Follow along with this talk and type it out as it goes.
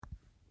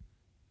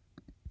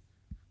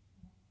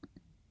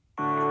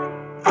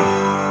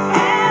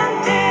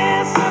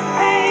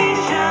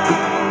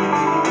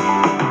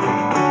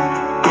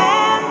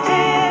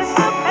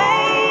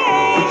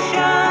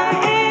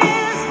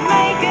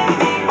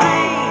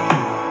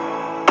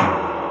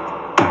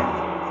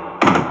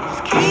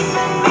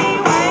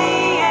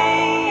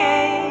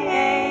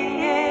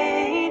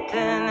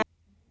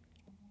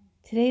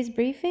Today's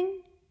briefing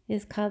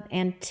is called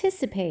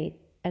Anticipate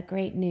a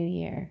Great New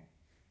Year.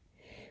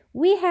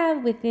 We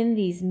have within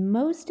these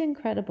most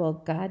incredible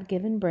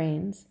God-given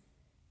brains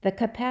the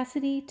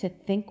capacity to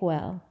think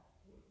well,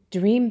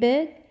 dream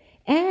big,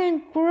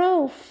 and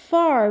grow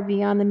far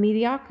beyond the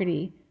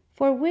mediocrity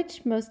for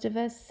which most of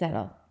us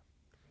settle.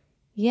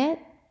 Yet,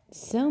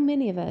 so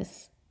many of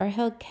us are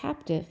held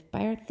captive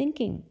by our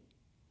thinking.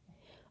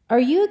 Are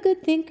you a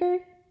good thinker?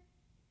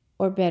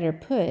 Or better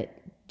put,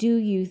 do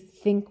you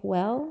think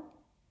well?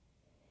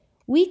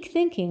 Weak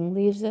thinking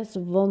leaves us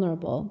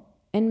vulnerable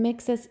and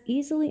makes us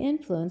easily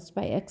influenced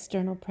by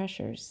external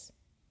pressures.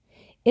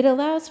 It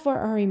allows for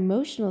our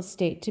emotional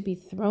state to be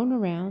thrown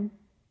around,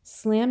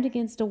 slammed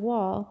against a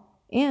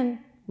wall, and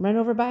run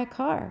over by a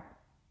car.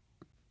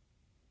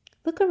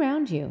 Look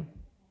around you.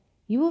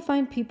 You will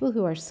find people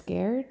who are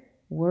scared,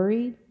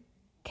 worried,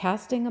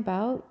 casting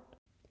about.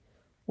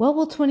 What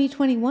will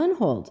 2021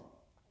 hold?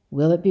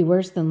 Will it be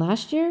worse than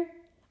last year?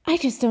 I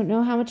just don't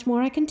know how much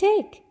more I can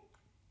take.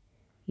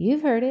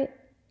 You've heard it.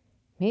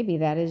 Maybe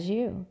that is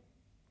you.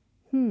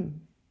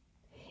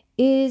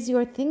 Is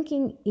your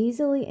thinking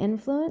easily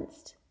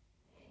influenced?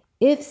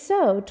 If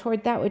so,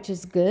 toward that which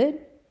is good,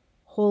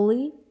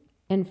 holy,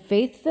 and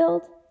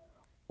faith-filled,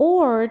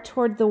 or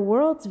toward the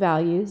world's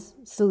values,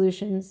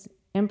 solutions,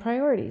 and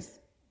priorities?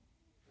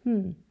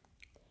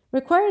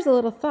 Requires a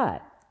little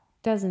thought,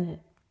 doesn't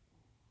it?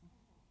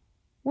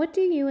 What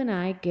do you and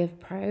I give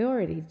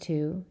priority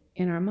to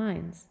in our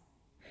minds?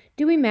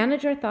 Do we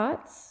manage our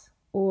thoughts,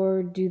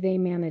 or do they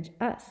manage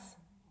us?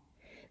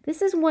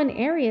 This is one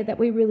area that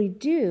we really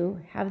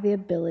do have the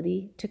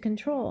ability to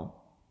control.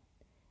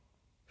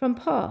 From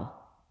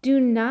Paul,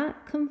 do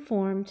not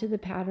conform to the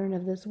pattern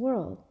of this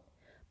world,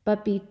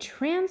 but be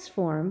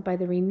transformed by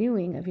the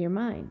renewing of your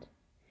mind.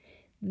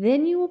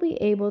 Then you will be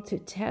able to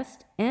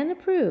test and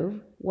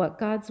approve what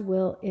God's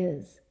will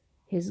is,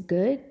 his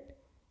good,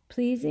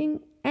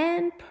 pleasing,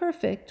 and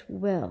perfect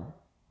will.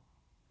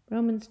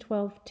 Romans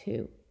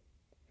 12:2.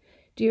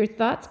 Do your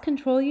thoughts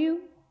control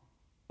you,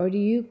 or do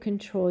you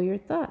control your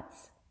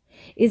thoughts?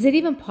 Is it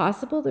even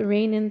possible to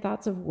rein in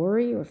thoughts of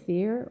worry or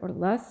fear or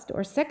lust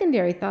or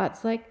secondary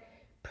thoughts like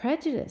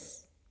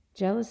prejudice,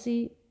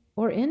 jealousy,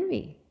 or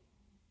envy?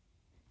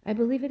 I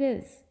believe it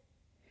is.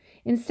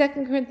 In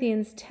 2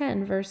 Corinthians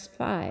 10, verse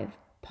 5,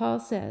 Paul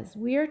says,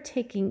 we are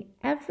taking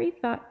every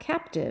thought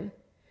captive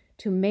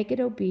to make it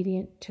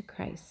obedient to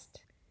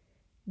Christ.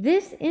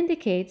 This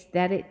indicates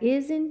that it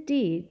is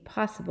indeed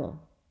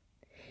possible.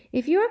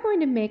 If you are going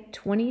to make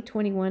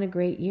 2021 a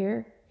great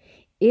year,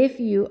 if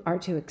you are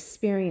to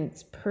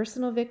experience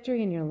personal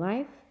victory in your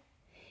life,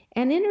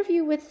 an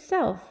interview with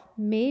self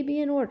may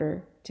be in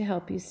order to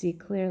help you see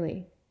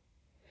clearly.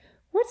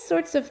 What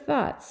sorts of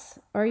thoughts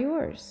are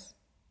yours?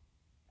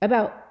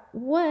 About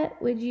what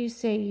would you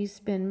say you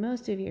spend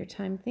most of your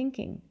time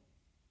thinking?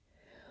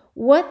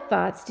 What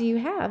thoughts do you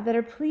have that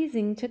are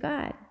pleasing to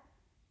God?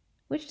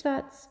 Which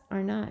thoughts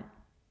are not?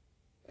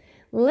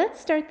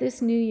 Let's start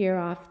this new year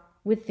off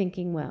with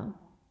thinking well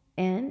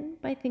and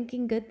by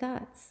thinking good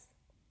thoughts.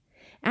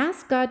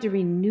 Ask God to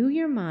renew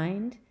your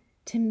mind,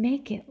 to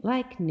make it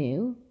like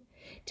new,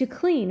 to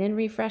clean and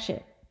refresh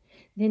it.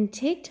 Then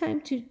take time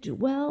to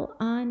dwell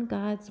on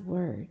God's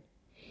word.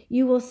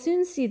 You will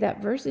soon see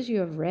that verses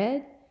you have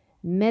read,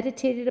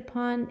 meditated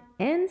upon,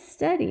 and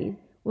studied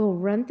will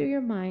run through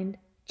your mind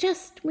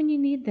just when you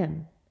need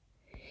them.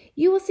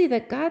 You will see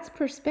that God's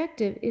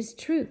perspective is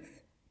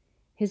truth.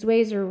 His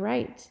ways are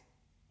right.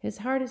 His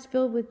heart is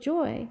filled with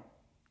joy,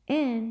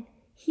 and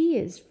he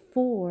is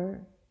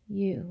for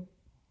you.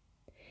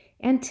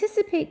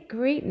 Anticipate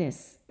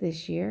greatness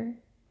this year.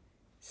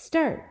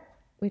 Start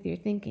with your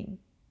thinking.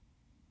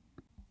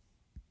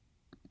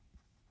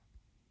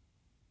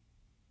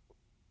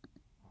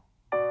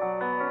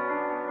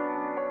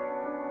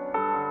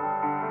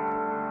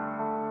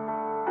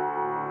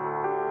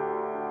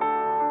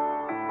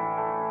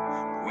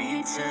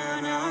 We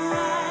turn our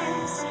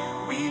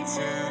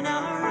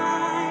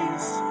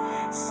eyes,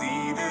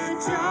 see the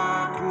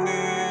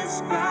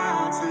darkness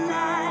bow to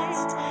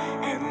light,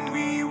 and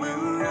we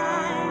will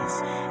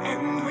rise,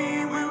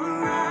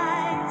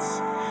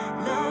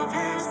 Love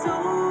has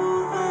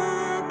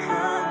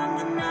overcome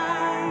the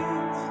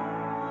night.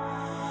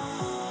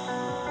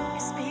 You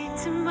speak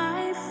to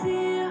my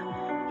fear,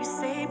 you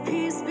say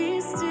peace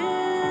be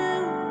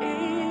still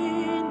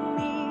in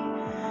me.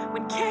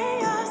 When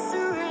chaos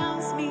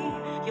surrounds me,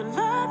 your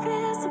love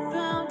is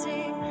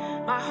abounding,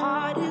 my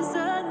heart is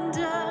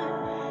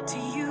undone, to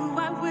you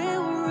I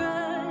will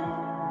run.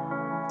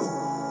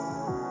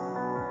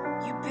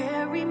 You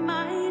bury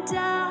my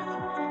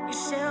doubt, you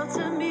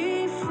shelter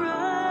me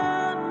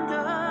from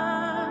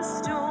the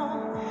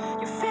storm.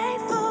 You're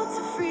faithful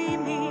to free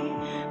me,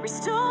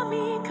 restore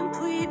me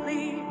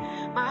completely,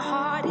 my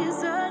heart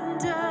is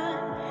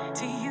undone,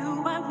 to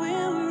you I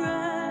will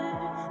run.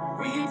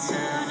 We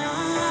turn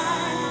our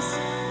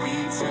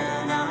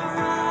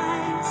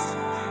eyes,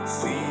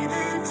 see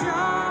the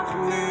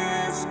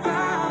darkness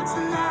bow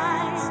to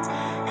light,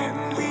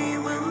 and we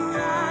will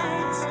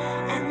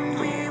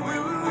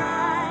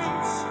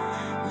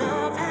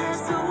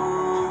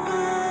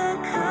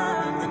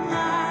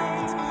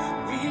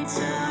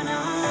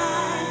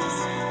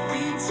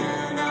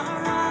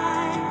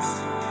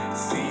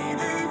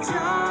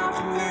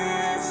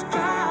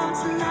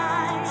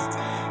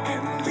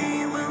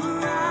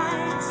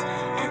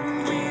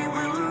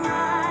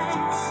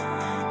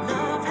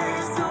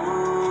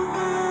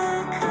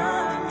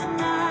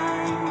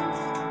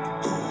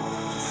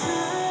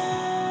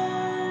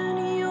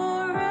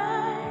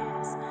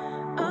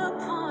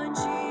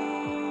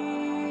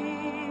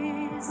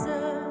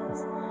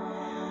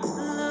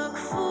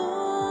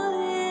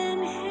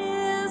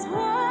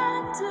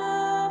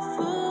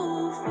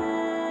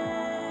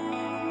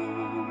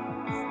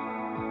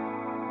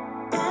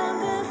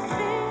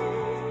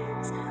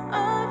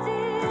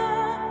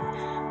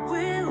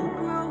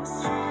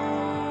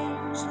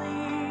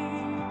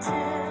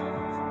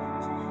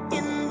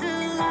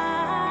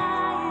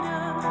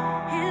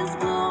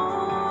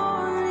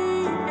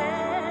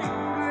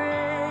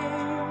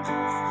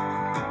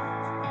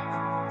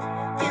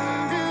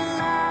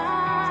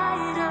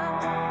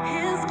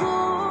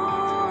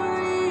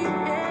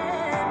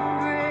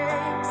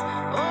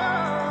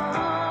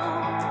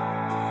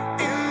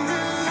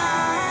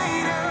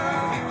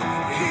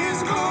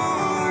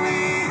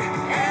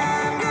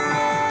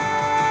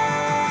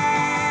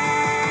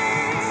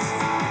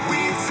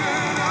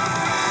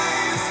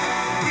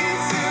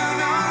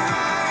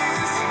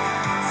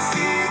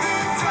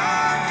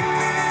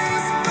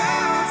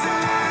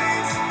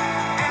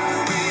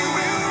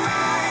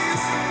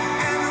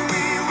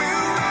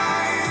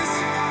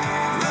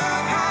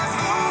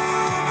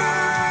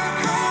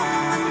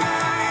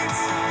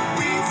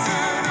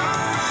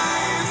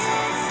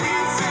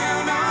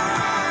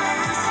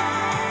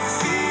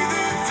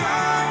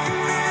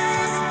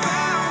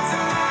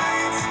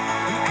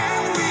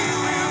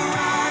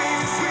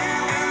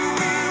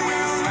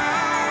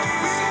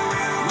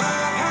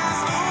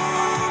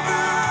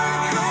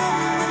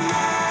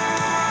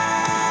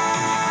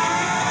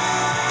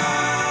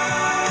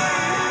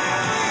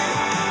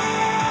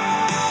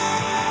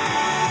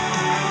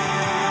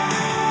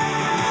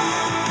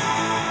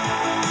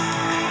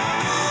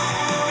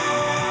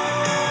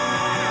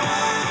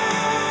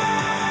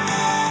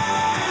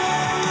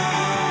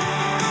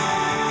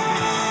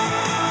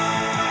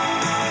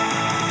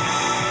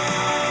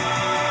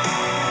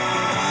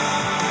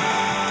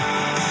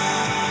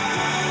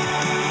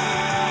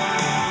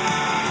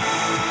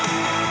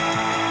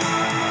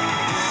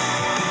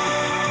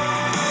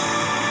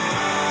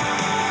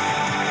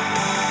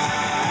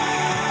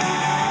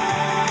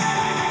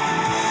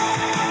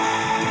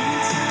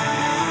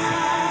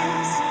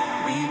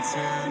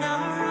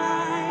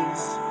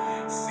arise.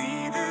 See